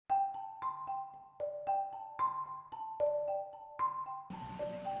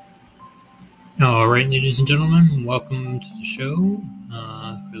All right, ladies and gentlemen, welcome to the show.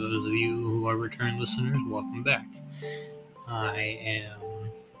 For those of you who are return listeners, welcome back. I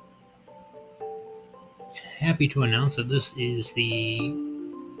am happy to announce that this is the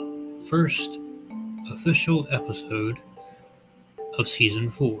first official episode of Season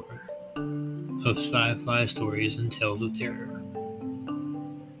 4 of Sci-Fi Stories and Tales of Terror.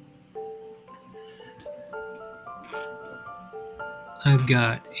 I've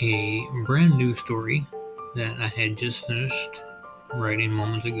got a brand new story that I had just finished writing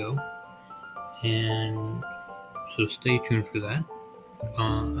moments ago, and so stay tuned for that.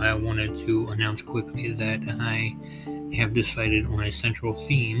 I wanted to announce quickly that I have decided on a central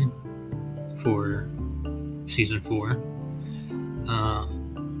theme for Season 4.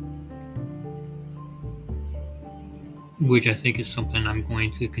 Which I think is something I'm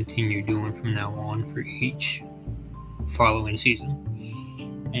going to continue doing from now on for each following season.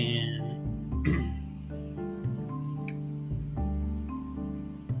 And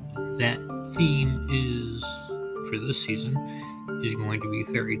that theme is, for this season, is going to be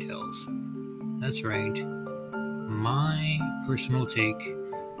fairy tales. That's right. My personal take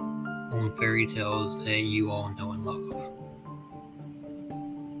on fairy tales that you all know and love.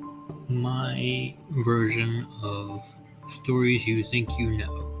 My version of stories you think you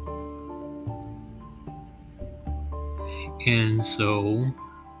know. And so,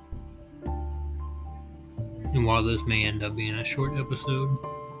 while this may end up being a short episode,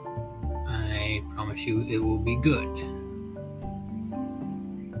 I promise you it will be good.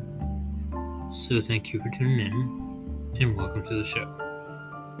 So thank you for tuning in, and welcome to the show.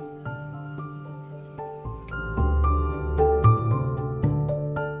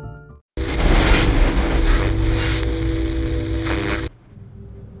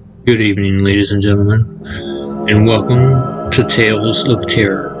 Good evening, ladies and gentlemen, and welcome to Tales of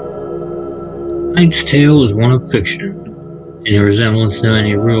Terror. Tonight's tale is one of fiction, and in resemblance to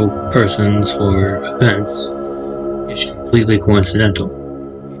any real persons or events is completely coincidental.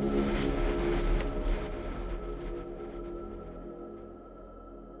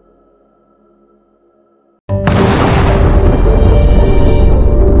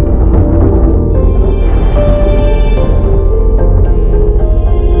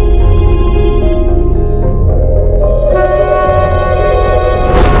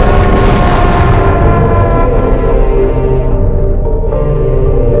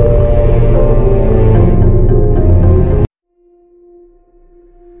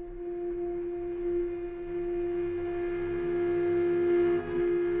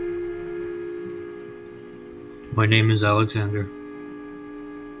 My name is Alexander,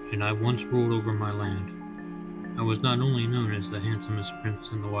 and I once ruled over my land. I was not only known as the handsomest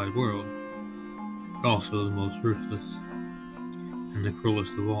prince in the wide world, but also the most ruthless and the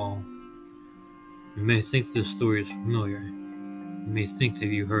cruelest of all. You may think this story is familiar. You may think that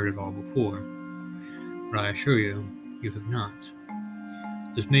you heard it all before, but I assure you, you have not.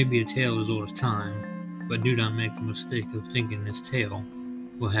 This may be a tale as old as time, but do not make the mistake of thinking this tale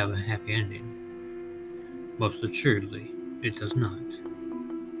will have a happy ending. Most assuredly, it does not.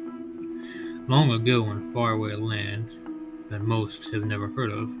 Long ago in a faraway land that most have never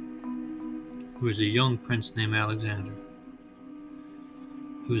heard of, there was a young prince named Alexander.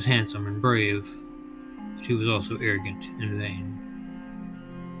 He was handsome and brave, but he was also arrogant and vain.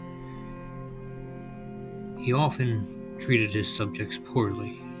 He often treated his subjects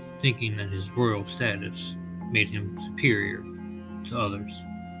poorly, thinking that his royal status made him superior to others.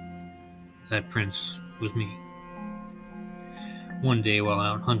 That prince was me. One day while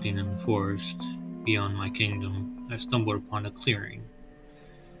out hunting in the forest beyond my kingdom, I stumbled upon a clearing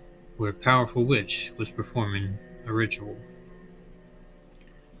where a powerful witch was performing a ritual.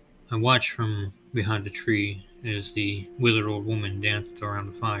 I watched from behind a tree as the withered old woman danced around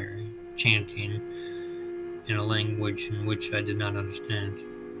the fire, chanting in a language in which I did not understand.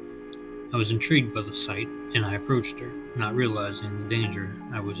 I was intrigued by the sight, and I approached her, not realizing the danger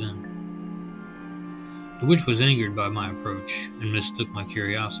I was in. The witch was angered by my approach and mistook my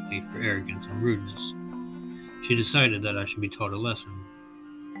curiosity for arrogance and rudeness. She decided that I should be taught a lesson.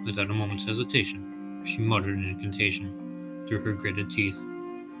 Without a moment's hesitation, she muttered an incantation through her gritted teeth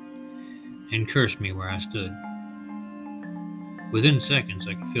and cursed me where I stood. Within seconds,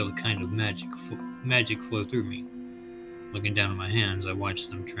 I could feel a kind of magic flow through me. Looking down at my hands, I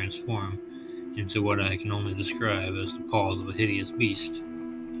watched them transform into what I can only describe as the paws of a hideous beast.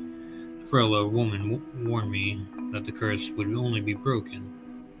 The frail old woman warned me that the curse would only be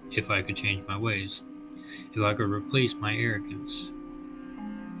broken if I could change my ways, if I could replace my arrogance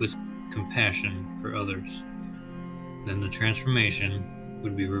with compassion for others. Then the transformation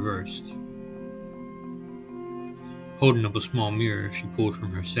would be reversed. Holding up a small mirror she pulled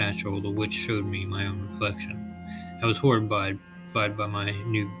from her satchel, the witch showed me my own reflection. I was horrified by my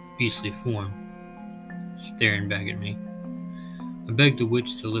new beastly form, staring back at me. I begged the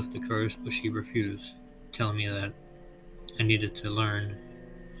witch to lift the curse, but she refused, telling me that I needed to learn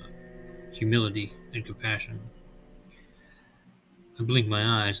humility and compassion. I blinked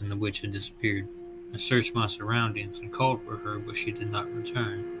my eyes and the witch had disappeared. I searched my surroundings and called for her, but she did not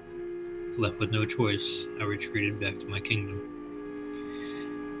return. Left with no choice, I retreated back to my kingdom,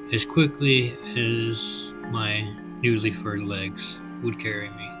 as quickly as my newly furred legs would carry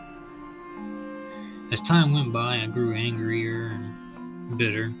me. As time went by, I grew angrier and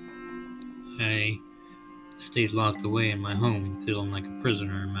bitter. I stayed locked away in my home, feeling like a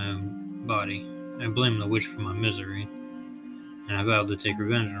prisoner in my own body. I blamed the witch for my misery, and I vowed to take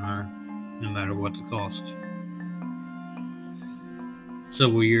revenge on her, no matter what the cost.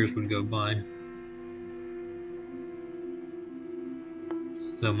 Several years would go by,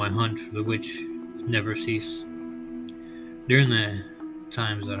 though my hunt for the witch would never cease. During the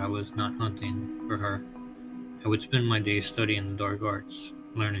times that I was not hunting for her, I would spend my days studying the dark arts,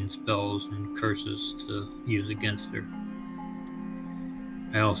 learning spells and curses to use against her.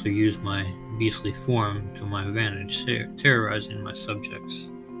 I also used my beastly form to my advantage, terrorizing my subjects,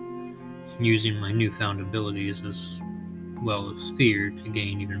 and using my newfound abilities as well as fear to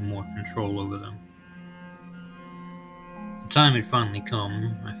gain even more control over them. The time had finally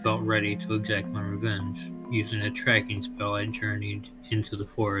come. I felt ready to exact my revenge. Using a tracking spell, I journeyed into the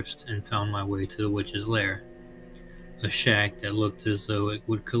forest and found my way to the witch's lair, a shack that looked as though it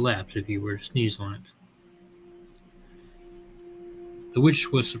would collapse if you were to sneeze on it. The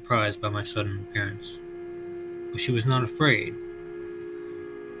witch was surprised by my sudden appearance, but she was not afraid.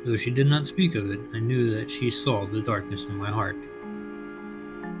 Though she did not speak of it, I knew that she saw the darkness in my heart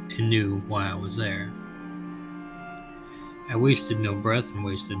and knew why I was there. I wasted no breath and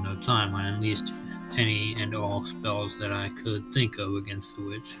wasted no time. I unleashed any and all spells that I could think of against the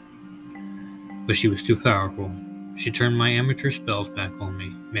witch, but she was too powerful. She turned my amateur spells back on me,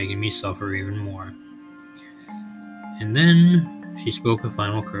 making me suffer even more. And then she spoke a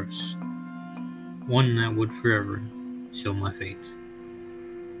final curse, one that would forever seal my fate.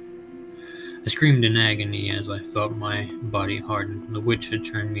 I screamed in agony as I felt my body harden. The witch had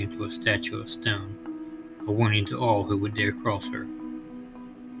turned me into a statue of stone, a warning to all who would dare cross her.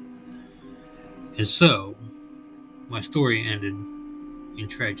 And so, my story ended in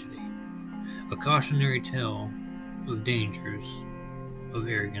tragedy, a cautionary tale of dangers, of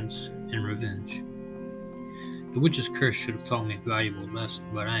arrogance, and revenge. The witch's curse should have taught me a valuable lesson,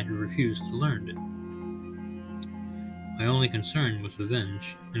 but I had refused to learn it. My only concern was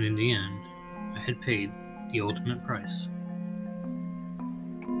revenge, and in the end, I had paid the ultimate price.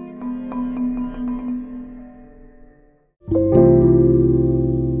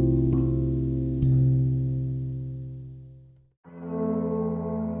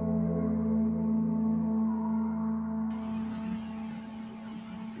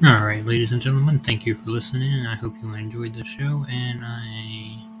 Alright, ladies and gentlemen, thank you for listening. I hope you enjoyed the show, and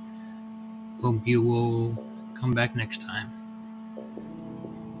I hope you will come back next time.